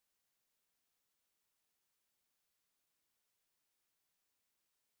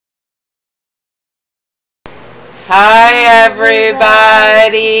Hi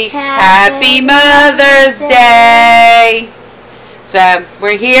everybody, happy Mother's Day. So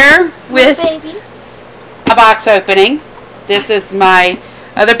we're here with a box opening. This is my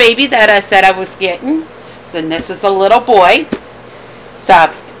other baby that I said I was getting. So this is a little boy. So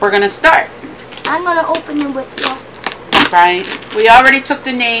we're going to start. I'm going to open it with you. Right. We already took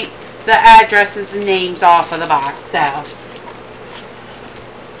the addresses and names off of the box. So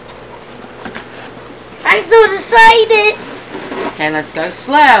I'm so excited. okay, let's go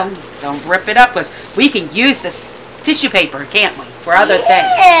slow. Don't rip it up because we can use this tissue paper, can't we? For other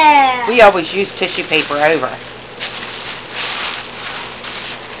things. We always use tissue paper over.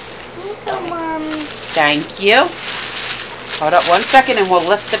 Thank you, Mommy. Thank you. Hold up 1 second and we'll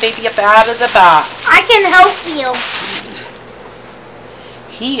lift the baby up out of the box. I can help you.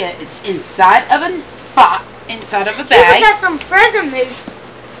 He is inside of a box, inside of a bag. We got some presents.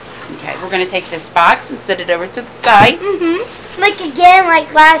 Okay, we're going to take this box and set it over to the side. Like again,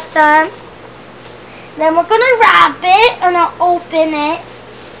 like last time. Then we're going to wrap it and I'll open it.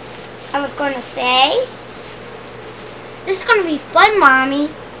 I was going to say, this is going to be fun, Mommy.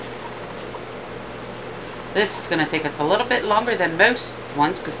 This is going to take us a little bit longer than most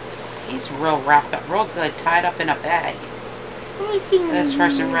ones because he's real wrapped up, real good, tied up in a bag. Let me see. This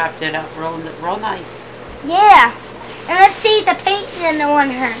person wrapped it up real nice. Yeah. And let's see the painting on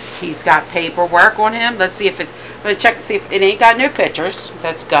her. He's got paperwork on him. Let's see if it. Let's check to see if it ain't got no pictures.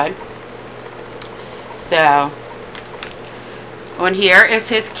 That's good. So on here is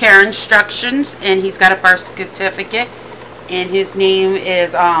his care instructions, and he's got a birth certificate, and his name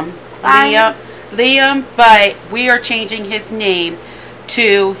is Liam. But we are changing his name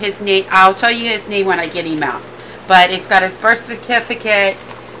to his name. I'll tell you his name when I get him out. But it's got his birth certificate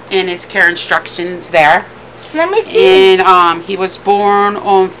and his care instructions there. Let me see. And he was born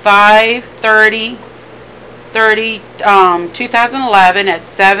on 5/30/2011 at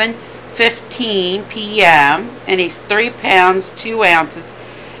 7:15 p.m. and he's 3 pounds 2 ounces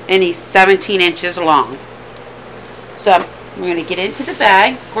and he's 17 inches long. So we're going to get into the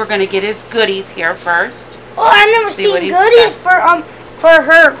bag. We're going to get his goodies here first. Oh, I've never seen goodies for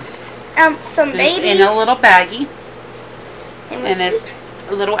her. Some baby. In a little baggie. And it's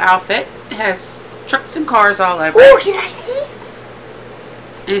a little outfit. It has trucks and cars all over it. Oh, can I see?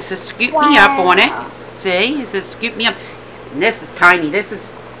 And it says scoop me up on it. See? It says scoop me up. And this is tiny. This is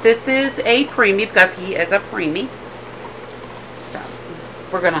a preemie because he is a preemie. So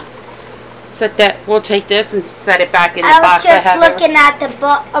we're gonna set that. We'll take this and set it back in the box. I was just looking at the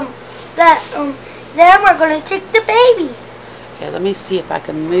then we're gonna take the baby. Okay, let me see if I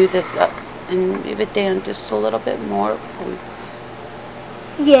can move this up and move it down just a little bit more.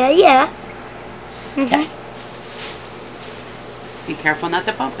 Yeah. Okay. Be careful not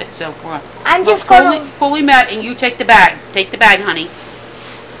to bump it. So I'm just going to fully met, and you take the bag. Take the bag, honey.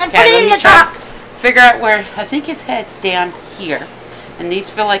 And put it in the box. Figure out where. I think his head's down here, and these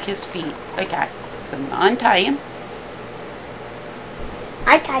feel like his feet. Okay. So I'm gonna untie him.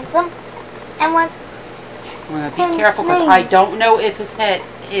 I tied them, and once. We're gonna be careful because I don't know if his head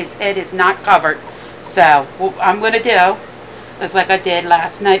is not covered. So what I'm gonna do is like I did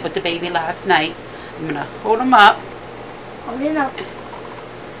last night with the baby last night. I'm going to hold him up. Hold it up.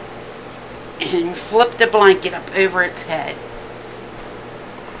 And flip the blanket up over its head.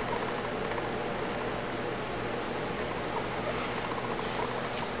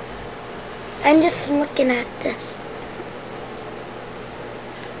 I'm just looking at this.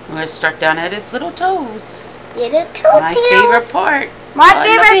 I'm going to start down at his little toes. Little toes. My favorite part. My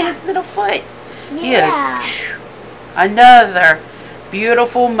favorite. Look at his little foot. Yeah. He is another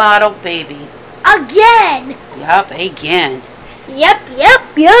beautiful model baby. Again. Yup, again. Yep.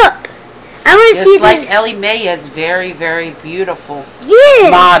 I want to see just like Ellie Mae is very, very beautiful. Yeah.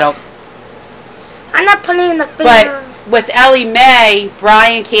 Model. I'm not putting in the finger. But with Ellie Mae,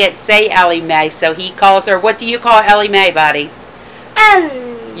 Brian can't say Ellie Mae, so he calls her. What do you call Ellie Mae, buddy?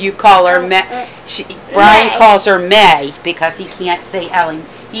 You call her Mae. Brian calls her Mae because he can't say Ellie.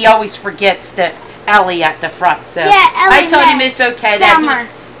 He always forgets the Ellie at the front. So yeah, Ellie I told him it's okay. Summer.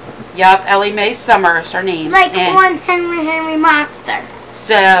 Yup, Ellie Mae Summer is her name. Like one Henry Monster.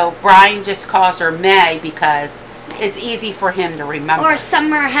 So Brian just calls her Mae because it's easy for him to remember. Or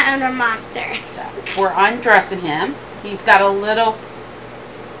Summer Henry Monster. So we're undressing him. He's got a little.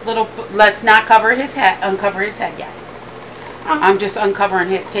 Let's not uncover his head yet. I'm just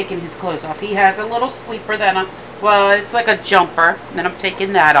uncovering taking his clothes off. He has a little sleeper that well, it's like a jumper. Then I'm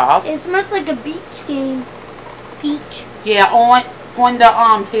taking that off. It's much like a beach game. Beach. Yeah, on the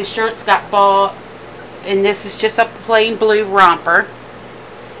his shirt's got ball, and this is just a plain blue romper.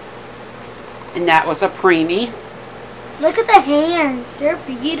 And that was a preemie. Look at the hands. They're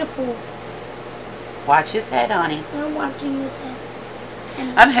beautiful. Watch his head, honey. I'm watching his head.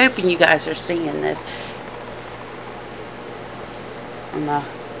 I'm hoping you guys are seeing this. I'm going to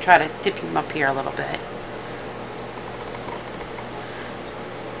try to dip him up here a little bit.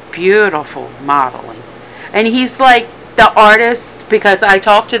 Beautiful modeling. And he's like the artist, because I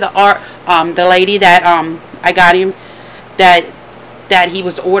talked to the lady that I got him, that he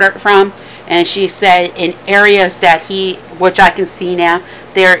was ordered from, and she said in areas that which I can see now,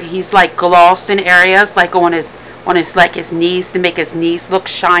 he's like glossed in areas, like on his knees, to make his knees look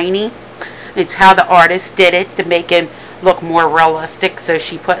shiny. It's how the artist did it to make him look more realistic. So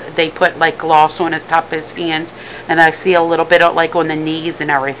they put like gloss on his top of his hands, and I see a little bit of like on the knees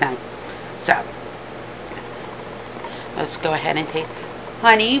and everything. So let's go ahead and take,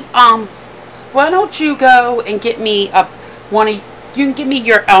 honey. Why don't you go and get me you can give me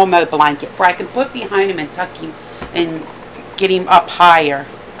your Elmo blanket, for I can put behind him and tuck him and get him up higher,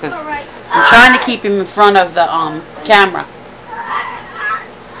 because I'm trying to keep him in front of the camera.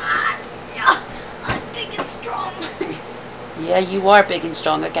 I'm big and strong. Yeah, you are big and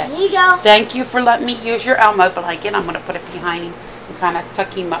strong. Okay. There you go. Thank you for letting me use your Elmo blanket. I'm going to put it behind him and kind of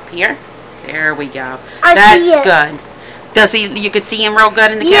tuck him up here. There we go. That's good. Does he? You can see him real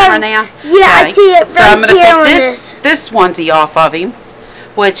good in the camera now? Yeah, okay. I see it right. So I'm going to take this onesie off of him,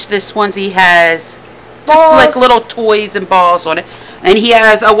 which this onesie has balls. Just like little toys and balls on it. And he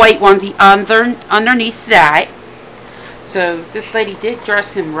has a white onesie underneath that. So this lady did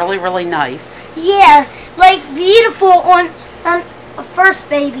dress him really, really nice. Yeah, like beautiful on a first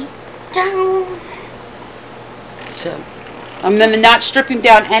baby. So I'm going to not strip him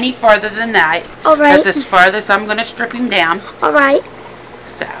down any farther than that. Alright. That's as far as I'm going to strip him down. Alright.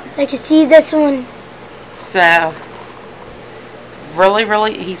 So. I can see this one. So, really,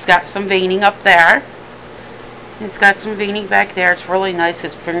 really, he's got some veining up there. He's got some veining back there. It's really nice.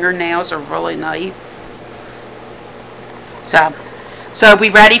 His fingernails are really nice. So are we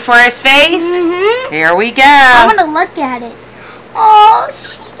ready for his face? Mm-hmm. Here we go. I want to look at it. Oh,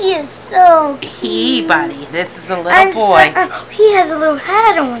 he is so cute. Buddy. This is a little boy. He has a little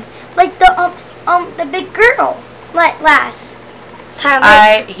hat on, like the big girl, like last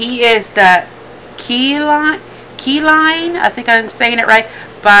time. He is the Keyline, I think I'm saying it right,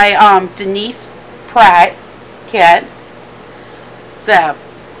 by Denise Pratt Kit. So,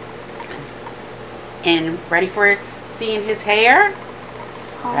 and ready for seeing his hair?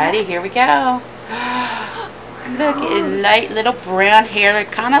 Ready? Here we go. Look at his light little brown hair,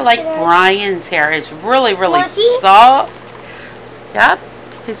 kind of like Brian's hair. It's really, really soft. Yep,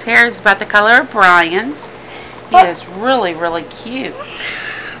 his hair is about the color of Brian's. He is really, really cute.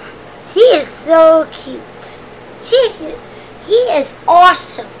 He is so cute. He is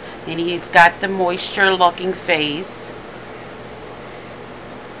awesome. And he's got the moisture-looking face.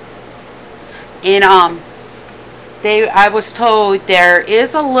 And I was told there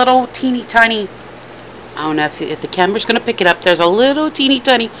is a little teeny tiny, I don't know if the camera's going to pick it up, there's a little teeny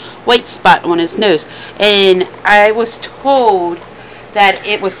tiny white spot on his nose. And I was told that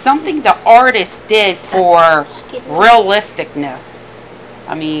it was something the artist did for realisticness.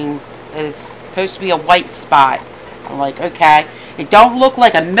 I mean, it's supposed to be a white spot. I'm like, okay. It don't look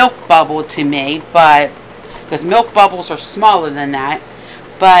like a milk bubble to me, but because milk bubbles are smaller than that.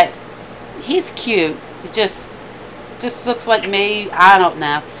 But he's cute. It just looks like maybe, I don't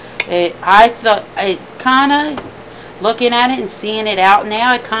know. I thought it kind of, looking at it and seeing it out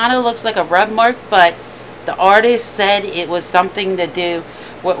now, it kind of looks like a rub mark, but the artist said it was something to do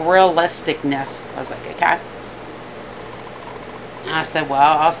with realisticness. I was like, okay. And I said, well,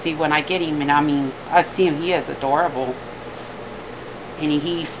 I'll see when I get him. And I mean, I see him. He is adorable. And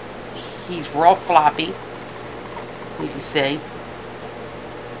he's real floppy. You can see.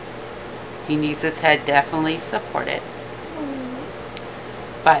 He needs his head definitely supported.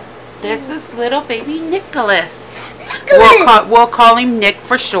 But this is little baby Nicholas. We'll call him Nick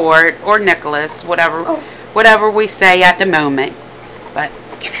for short, or Nicholas, whatever we say at the moment. But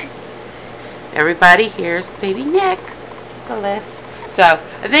everybody, here's baby Nicholas. So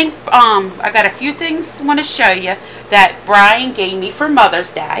I think I got a few things I want to show you that Brian gave me for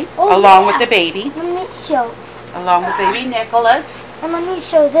Mother's Day, along with the baby. Let me show. Along with baby Nicholas. And let me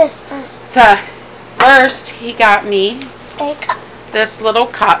show this first. So first he got me a cup. This little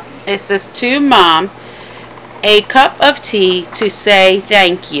cup. It says, to Mom, a cup of tea to say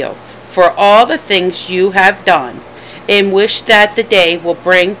thank you for all the things you have done, and wish that the day will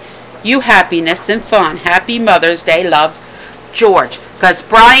bring you happiness and fun. Happy Mother's Day, love, George. Because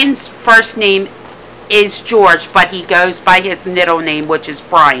Brian's first name is George, but he goes by his middle name, which is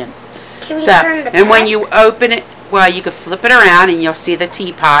Brian. Can we so, turn the and when you open it, well, you could flip it around and you'll see the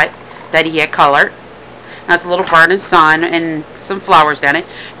teapot that he had colored. Has a little burning sun and some flowers down it.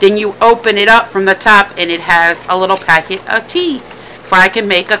 Then you open it up from the top and it has a little packet of tea. Where I can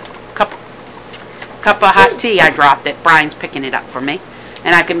make a cup of hot tea. I dropped it. Brian's picking it up for me.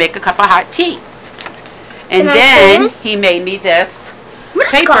 And I can make a cup of hot tea. And then he made me this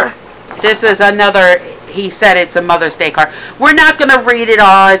paper. This is another, he said it's a Mother's Day card. We're not going to read it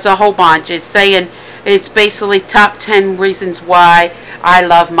all. It's a whole bunch. It's saying, it's basically top 10 reasons why I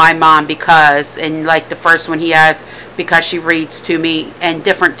love my mom because, and like the first one he has, because she reads to me and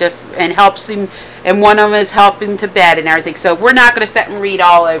and helps him, and one of them is help him to bed and everything. So we're not going to sit and read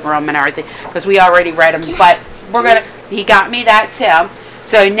all over them and everything because we already read them. But we're going to, he got me that too.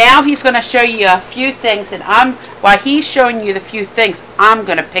 So now he's going to show you a few things, and while he's showing you the few things, I'm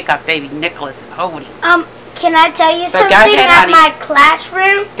going to pick up baby Nicholas and hold him. Can I tell you something ahead, at honey. my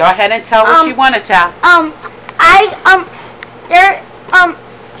classroom? Go ahead and tell what you want to tell.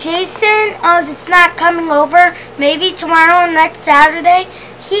 Jason, it's not coming over. Maybe tomorrow or next Saturday.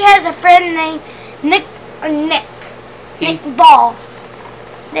 He has a friend named Nick Ball.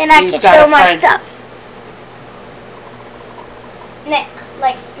 Then I can show my stuff. Nick.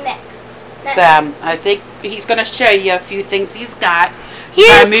 I think he's going to show you a few things he's got.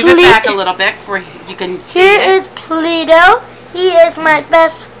 Here's move it back a little bit where you can see Here is Pluto. He is my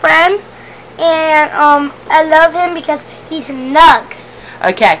best friend, and I love him because he's Nug.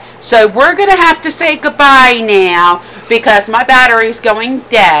 Okay, so we're going to have to say goodbye now because my battery's going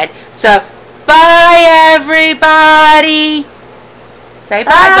dead. So, bye everybody. Say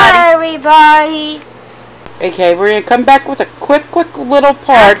bye, buddy. Bye everybody. Okay, we're going to come back with a quick little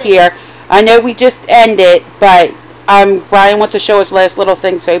part here. I know we just ended, but Brian wants to show us last little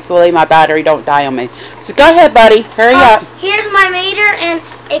thing, so hopefully my battery don't die on me. So go ahead, buddy. Hurry up. Here's my meter, and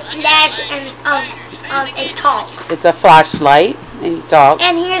it flashes and it talks. It's a flashlight, and he talks.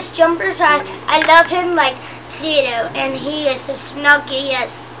 And here's Jumpers. I love him like Pluto, and he is the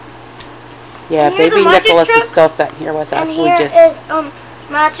snuggiest. Yeah, baby Nicholas is still sitting here with us. And here is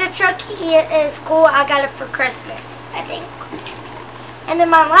Monster Truck. He is cool. I got it for Christmas, I think. And then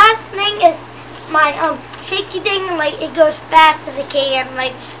my last thing is my shaky thing, like it goes fast as it can,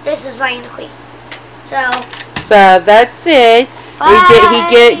 like this is Lightning Queen. So that's it. Bye.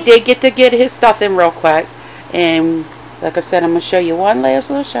 He did get to get his stuff in real quick, and like I said, I'm gonna show you one last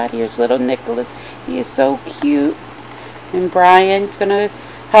little shot. Here's little Nicholas. He is so cute, and Brian's gonna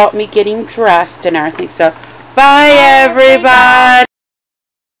help me get him dressed and everything. So bye everybody.